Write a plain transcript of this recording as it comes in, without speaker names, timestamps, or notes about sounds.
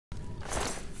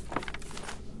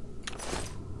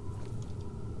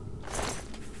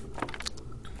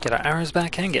Get our arrows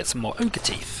back and get some more ogre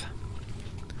teeth.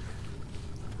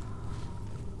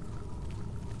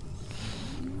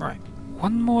 Right,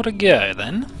 one more to go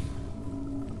then.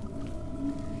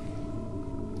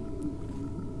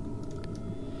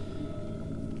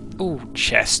 Ooh,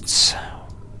 chests.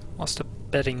 Whilst the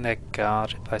betting they're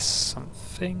guarded by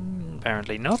something?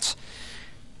 Apparently not.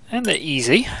 And they're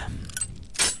easy.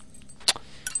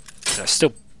 They're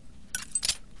still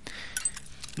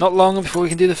not long before we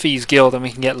can do the Thieves Guild and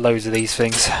we can get loads of these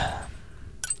things.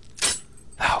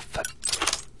 Oh, fuck.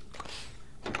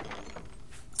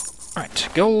 Right,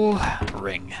 gold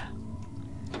ring.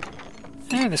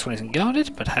 And this one isn't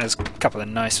guarded, but has a couple of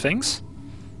nice things.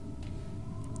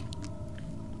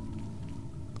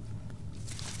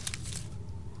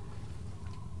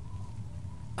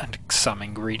 And some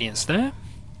ingredients there.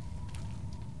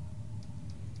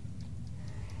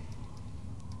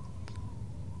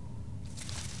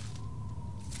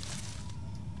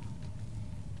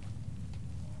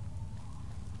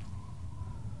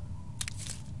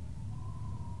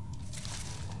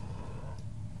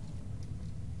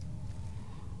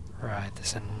 Right,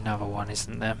 there's another one,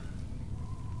 isn't there?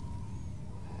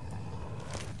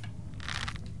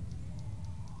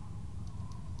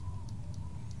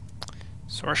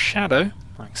 Saw a shadow.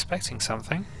 I'm expecting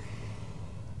something.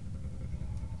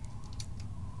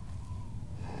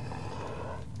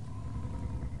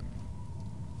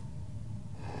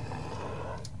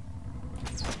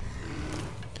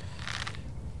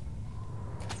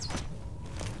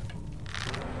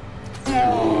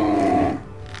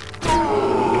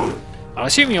 I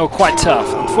assume you're quite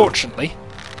tough. Unfortunately,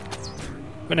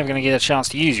 we're never going to get a chance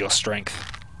to use your strength.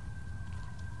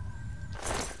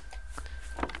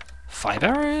 5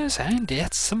 arrows, and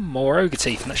yet some more ogre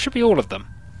teeth, and that should be all of them.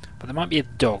 But there might be a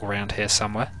dog around here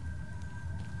somewhere.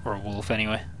 Or a wolf,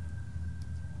 anyway.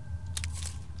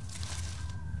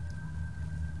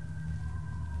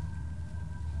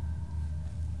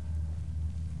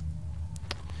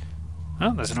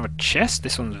 Oh, there's another chest.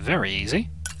 This one's very easy.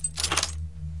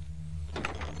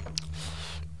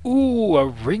 Ooh, a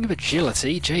ring of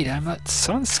agility. J-damn, that's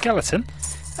someone's skeleton.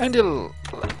 And a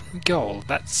gold.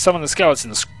 That's some of the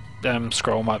skeleton's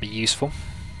scroll might be useful.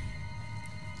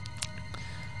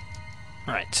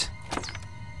 Right.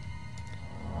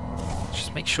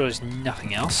 Just make sure there's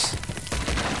nothing else.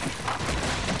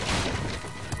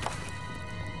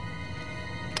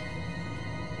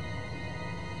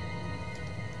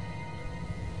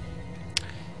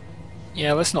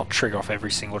 Yeah, let's not trigger off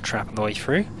every single trap on the way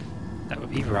through. That would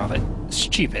be rather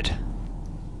stupid.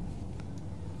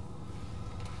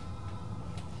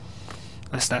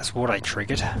 Unless that's what I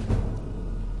triggered.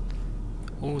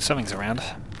 Ooh, something's around.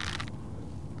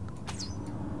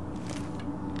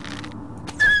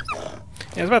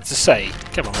 Yeah, I was about to say,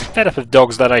 come on, I'm fed up of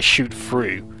dogs that I shoot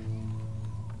through.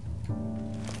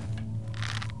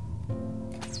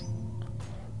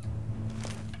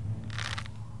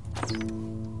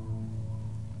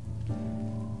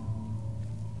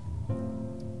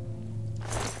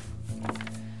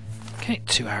 Okay,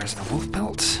 2 arrows in a wolf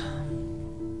belt.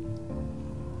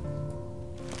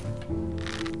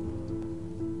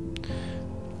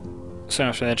 So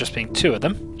after there just being 2 of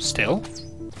them, still.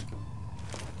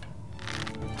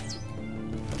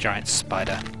 Giant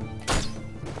spider.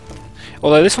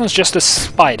 Although this one's just a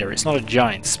spider, it's not a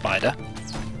giant spider.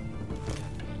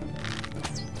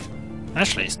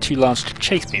 Actually, it's too large to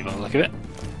chase me by the look of it.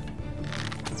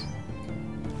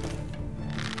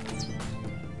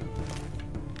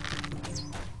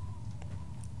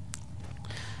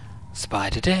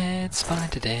 Spider dead,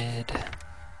 spider dead.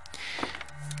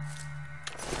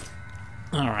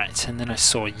 Alright, and then I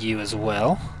saw you as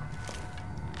well.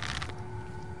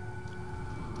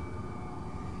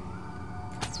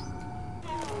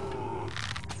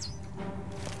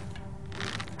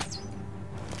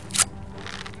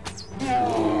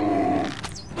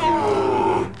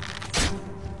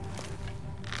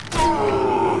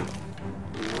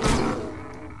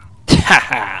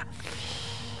 Haha!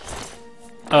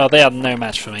 Oh, they are no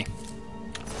match for me.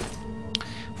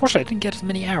 Fortunately, I didn't get as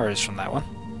many arrows from that one.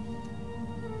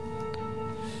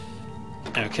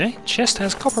 Okay, chest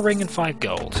has copper ring and 5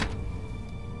 gold.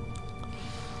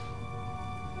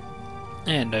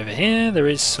 And over here there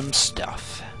is some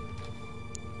stuff.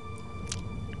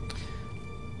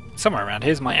 Somewhere around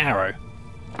here's my arrow.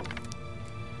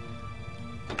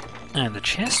 And the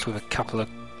chest with a couple of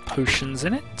potions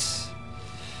in it.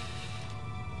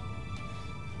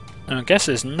 And I guess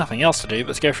there's nothing else to do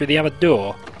but to go through the other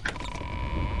door.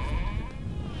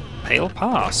 Pale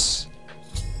Pass.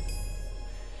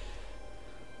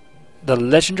 The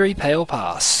legendary Pale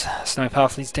Pass. Snow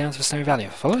path leads down to a snowy valley.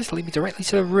 Follow it to lead me directly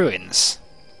to the ruins.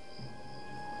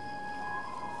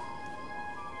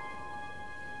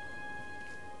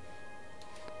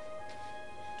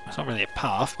 It's not really a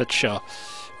path, but sure.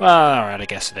 Well, alright, I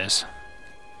guess it is.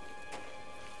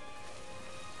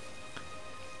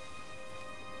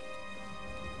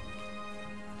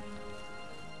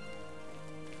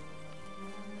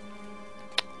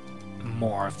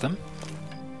 More of them.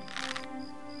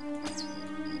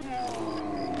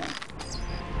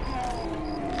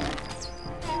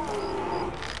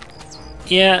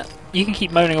 Yeah, you can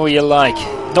keep moaning all you like.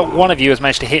 Not one of you has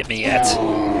managed to hit me yet.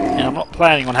 And I'm not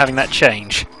planning on having that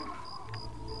change.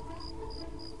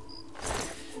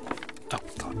 Oh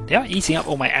god, they are eating up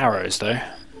all my arrows though.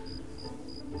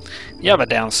 The other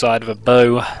downside of a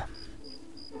bow.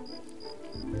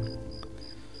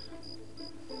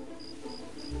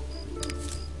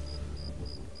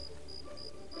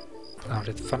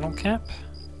 Loaded funnel cap.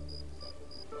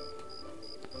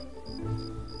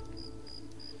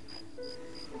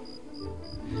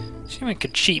 Assume I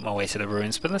could cheat my way to the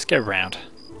ruins, but let's go round.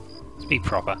 Let's be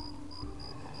proper.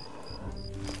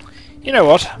 You know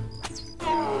what?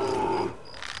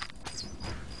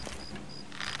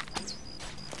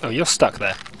 Oh, you're stuck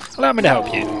there. Allow me to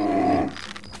help you.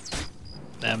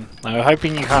 I'm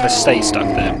hoping you kind of stay stuck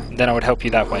there. Then I would help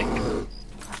you that way.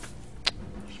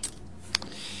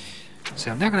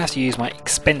 So I'm now going to have to use my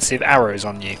expensive arrows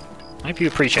on you. I hope you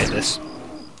appreciate this,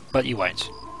 but you won't.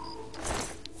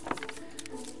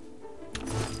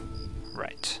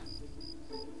 Right.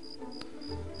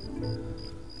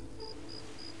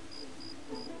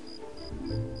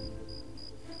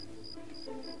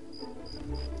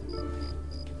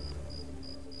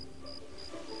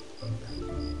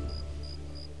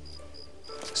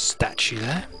 Statue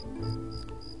there.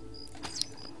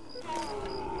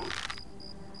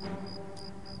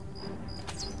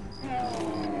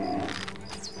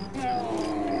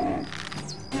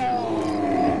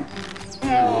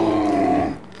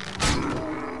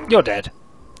 You're dead.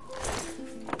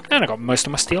 And I got most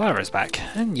of my steel arrows back,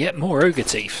 and yet more ogre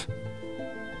teeth.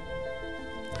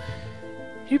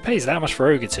 Who pays that much for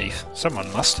ogre teeth?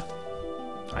 Someone must.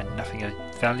 Find nothing of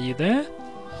value there.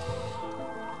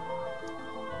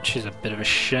 Which is a bit of a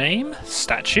shame.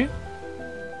 Statue.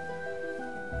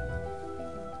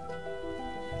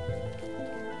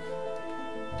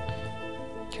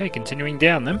 Okay, continuing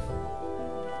down them.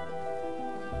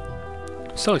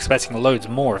 Still expecting loads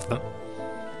more of them.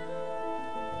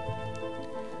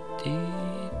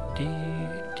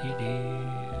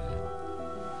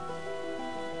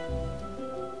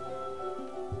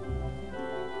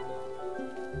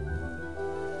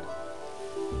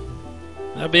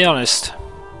 I'll be honest,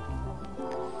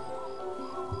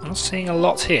 I'm not seeing a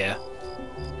lot here.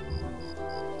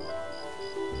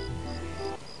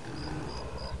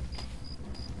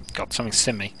 God, something's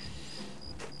sim me.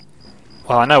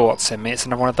 Well, I know what's sim me, it's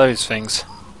another one of those things.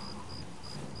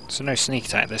 So no sneak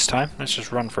attack this time, let's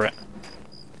just run for it.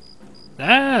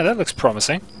 Ah, that looks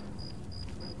promising.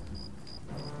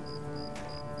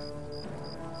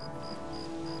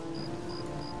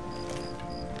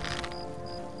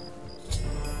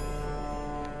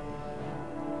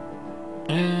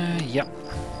 Yep.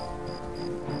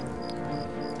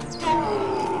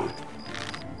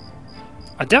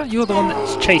 I doubt you're the one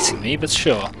that's chasing me, but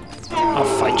sure. I'll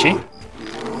fight you.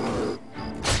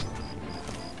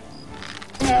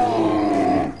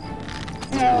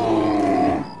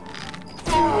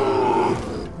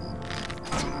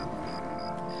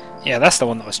 Yeah, that's the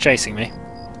one that was chasing me.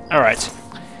 Alright.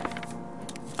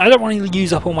 I don't want to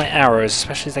use up all my arrows,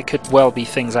 especially as they could well be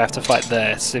things I have to fight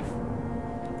there, so...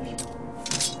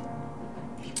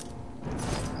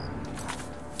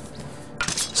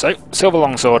 So, silver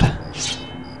longsword. Ow.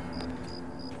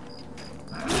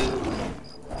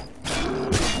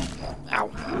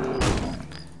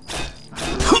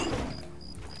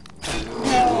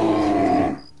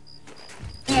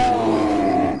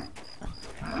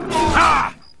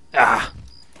 Ah!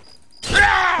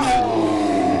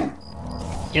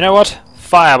 You know what?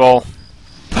 Fireball.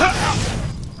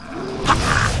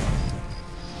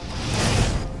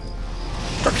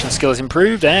 Destruction skill is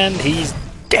improved, and he's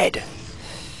dead.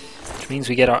 Means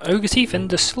we get our ogre teeth and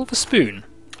the silver spoon,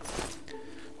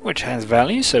 which has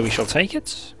value, so we shall take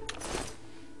it.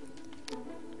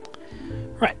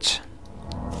 Right,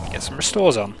 get some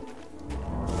restores on.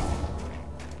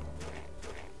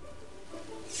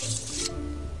 It's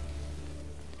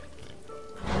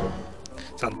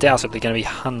undoubtedly going to be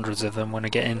hundreds of them when I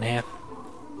get in here.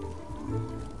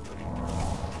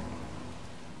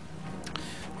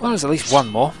 Well, there's at least one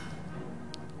more.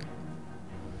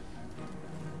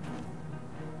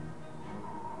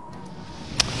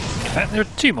 In fact, there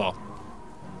are 2 more.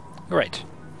 Great.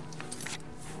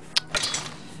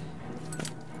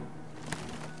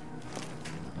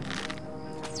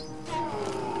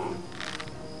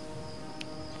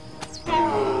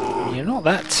 You're not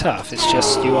that tough, it's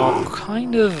just you are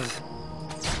kind of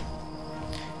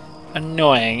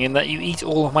annoying in that you eat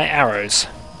all of my arrows.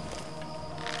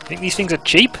 Think these things are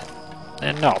cheap?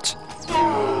 They're not.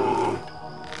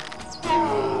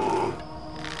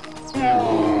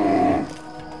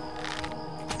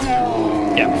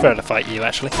 Yeah, I prefer to fight you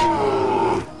actually.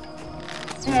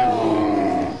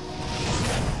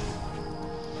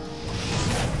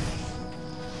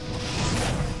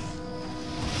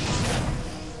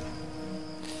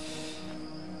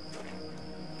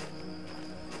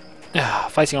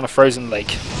 Fighting on a frozen lake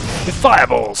with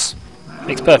fireballs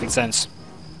makes perfect sense.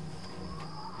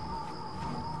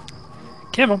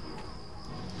 Come on.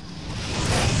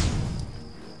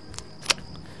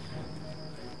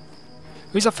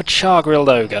 Who's up for char-grilled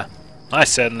ogre? I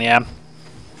certainly am.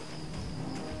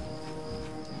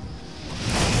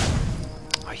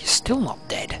 Oh, you're still not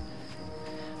dead.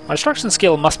 My destruction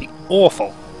skill must be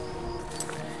awful.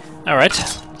 Alright,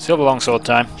 silver longsword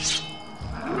time.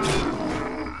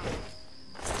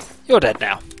 You're dead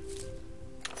now.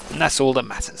 And that's all that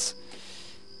matters.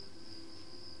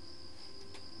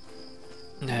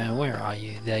 Now, where are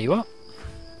you? There you are.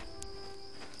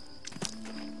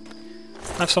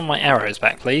 Have some of my arrows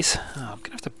back, please. Oh, I'm going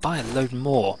to have to buy a load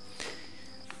more.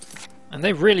 And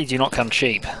they really do not come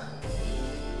cheap.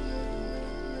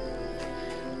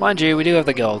 Mind you, we do have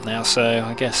the gold now, so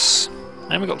I guess...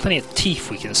 And we've got plenty of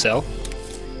teeth we can sell.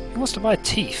 Who wants to buy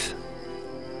teeth?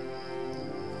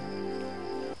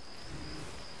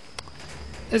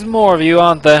 There's more of you,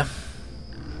 aren't there?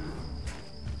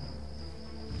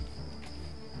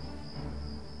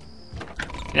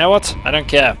 You know what? I don't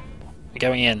care. We're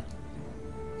going in.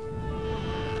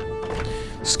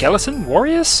 Skeleton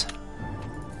warriors?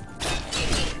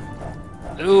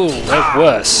 Ooh, they're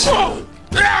worse.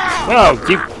 Whoa,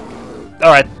 you...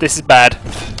 Alright, this is bad.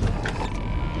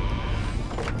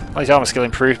 Well, his armor skill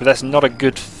improved, but that's not a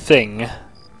good thing.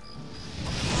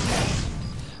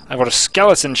 I've got a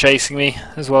skeleton chasing me,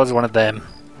 as well as one of them.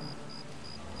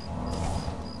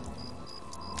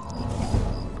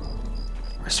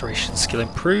 Restoration skill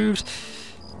improved.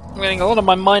 I'm getting a lot of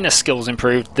my minor skills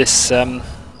improved this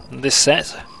set.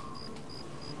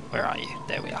 Where are you?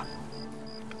 There we are.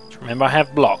 Just remember I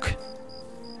have block.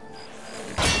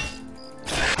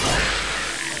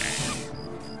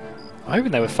 I'm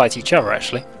hoping they would fight each other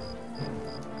actually.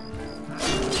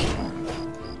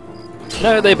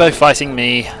 No, they're both fighting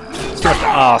me. It's too much to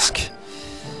ask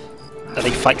that they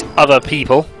fight other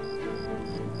people.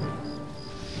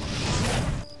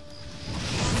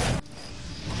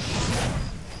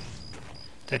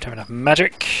 Don't have enough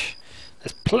magic.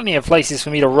 There's plenty of places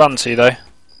for me to run to, though.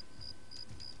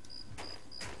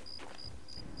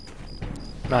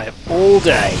 I have all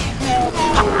day.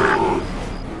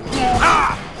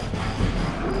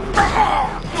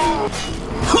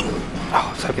 Oh,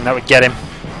 I was hoping that would get him.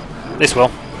 This will.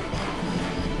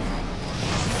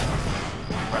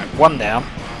 Right, one down.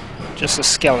 Just a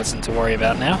skeleton to worry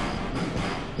about now.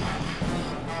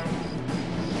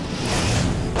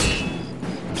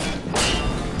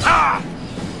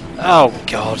 Oh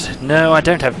god, no, I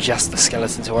don't have just the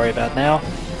skeleton to worry about now.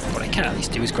 What I can at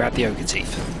least do is grab the ogre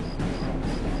teeth.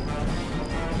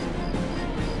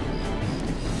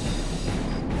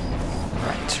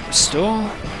 Right,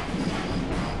 restore.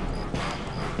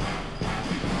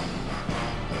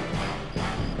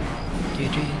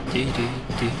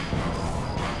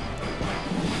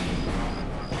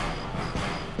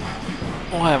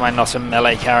 Why am I not a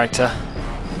melee character?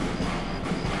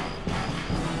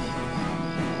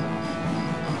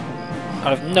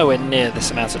 I'd have nowhere near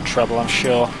this amount of trouble, I'm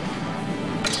sure.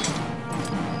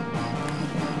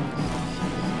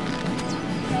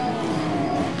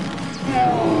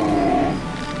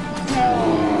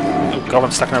 Oh god,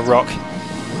 I'm stuck in a rock.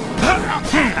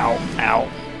 Ow, ow.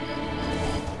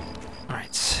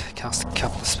 Right, cast a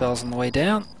couple of spells on the way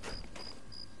down.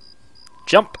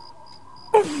 Jump!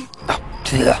 Oh,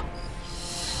 dear.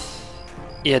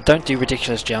 Yeah, don't do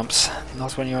ridiculous jumps.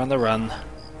 Not when you're on the run.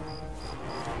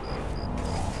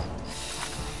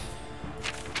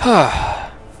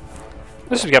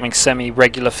 This is becoming a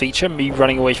semi-regular feature, me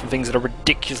running away from things that are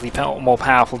ridiculously more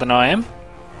powerful than I am.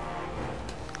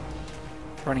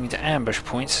 Running into ambush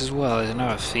points as well is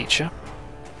another feature.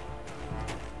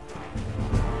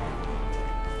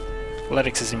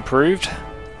 Athletics has improved.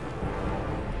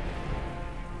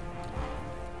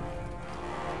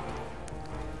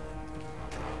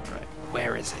 Right,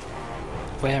 where is it?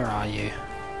 Where are you?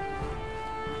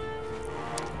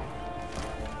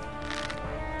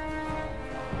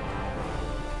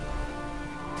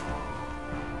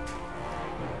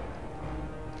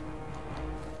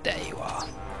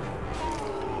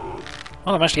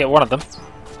 Well, I managed to get one of them.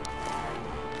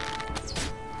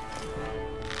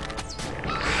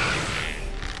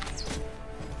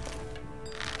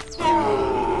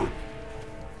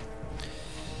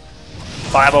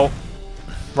 Fireball.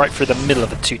 Right through the middle of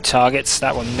the two targets.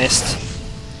 That one missed.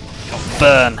 Got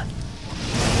burn.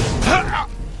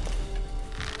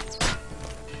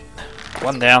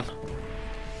 One down.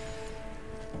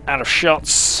 Out of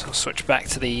shots. I'll switch back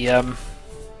to the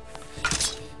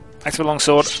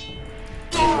longsword.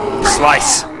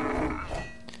 Slice.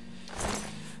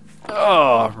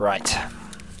 Oh, right.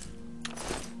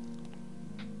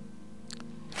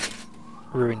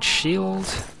 Ruined shield.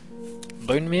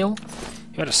 Bone meal.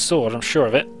 You had a sword, I'm sure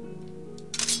of it.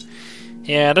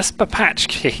 Yeah, there's a patch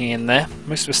kicking in there.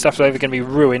 Most of the stuff's either going to be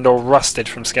ruined or rusted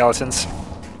from skeletons.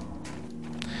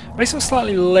 Makes them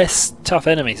slightly less tough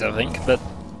enemies, I think, but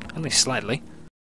only slightly.